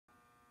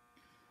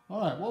All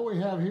right, what we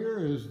have here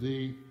is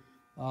the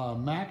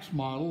Max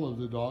model of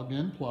the Dog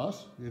Den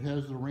Plus. It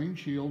has the rain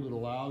shield that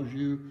allows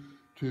you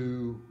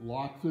to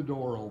lock the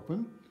door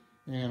open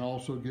and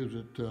also gives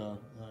it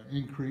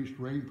increased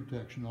rain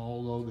protection,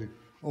 although the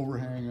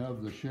overhang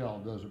of the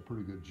shell does a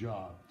pretty good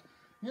job.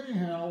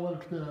 Anyhow,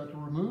 to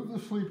remove the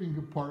sleeping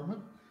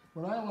compartment,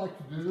 what I like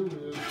to do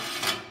is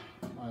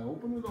I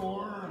open the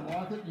door and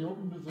lock it in the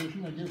open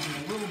position. That gives me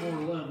a little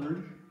more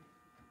leverage.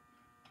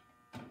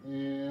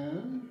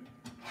 And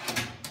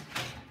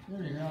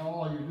anyhow,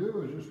 all you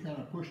do is just kind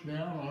of push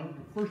down on it.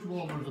 First of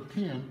all, there's a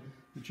pin,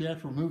 but you have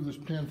to remove this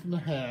pin from the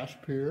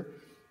hasp here.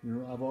 You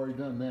know, I've already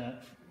done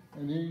that.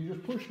 And then you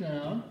just push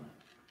down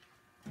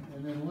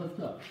and then lift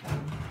up.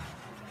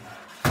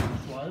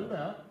 Slide it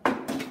out.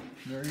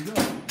 There you go.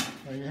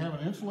 Now you have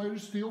an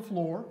insulated steel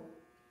floor.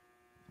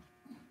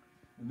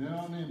 And then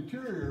on the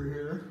interior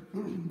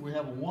here, we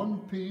have a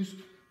one-piece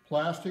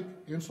plastic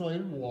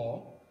insulated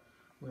wall.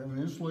 We have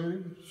an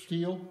insulated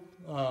steel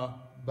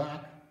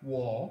back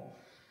wall.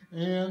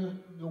 And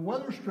the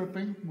weather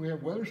stripping, we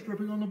have weather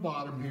stripping on the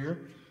bottom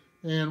here.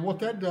 And what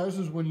that does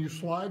is when you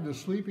slide the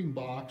sleeping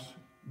box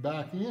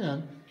back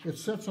in, it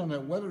sits on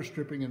that weather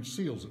stripping and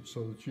seals it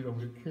so that you don't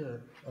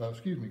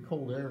get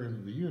cold air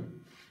into the unit.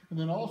 And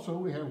then also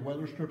we have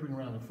weather stripping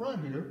around the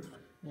front here,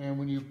 and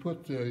when you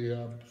put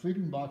the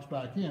sleeping box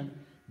back in,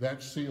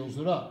 that seals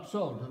it up.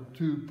 So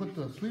to put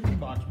the sleeping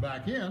box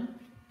back in,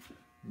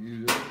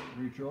 you just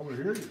reach over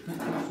here, you pick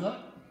this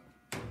up,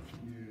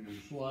 you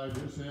slide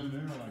this in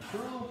there like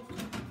so,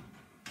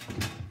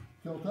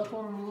 tilt up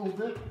on it a little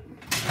bit,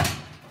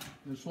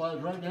 it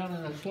slides right down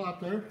in that slot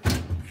there,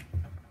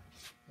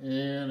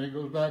 and it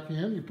goes back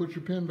in. You put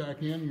your pin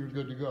back in, and you're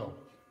good to go.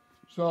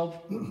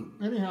 So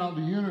anyhow,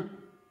 the unit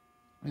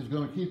is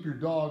going to keep your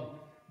dog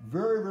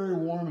very, very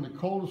warm in the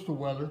coldest of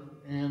weather,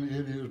 and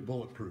it is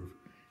bulletproof.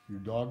 Your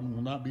dog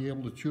will not be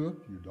able to chew it.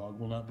 Your dog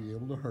will not be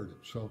able to hurt it.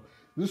 So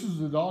this is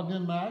the Dog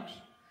Den Max,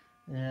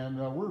 and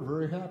we're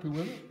very happy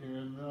with it,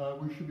 and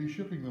we should be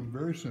shipping them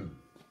very soon.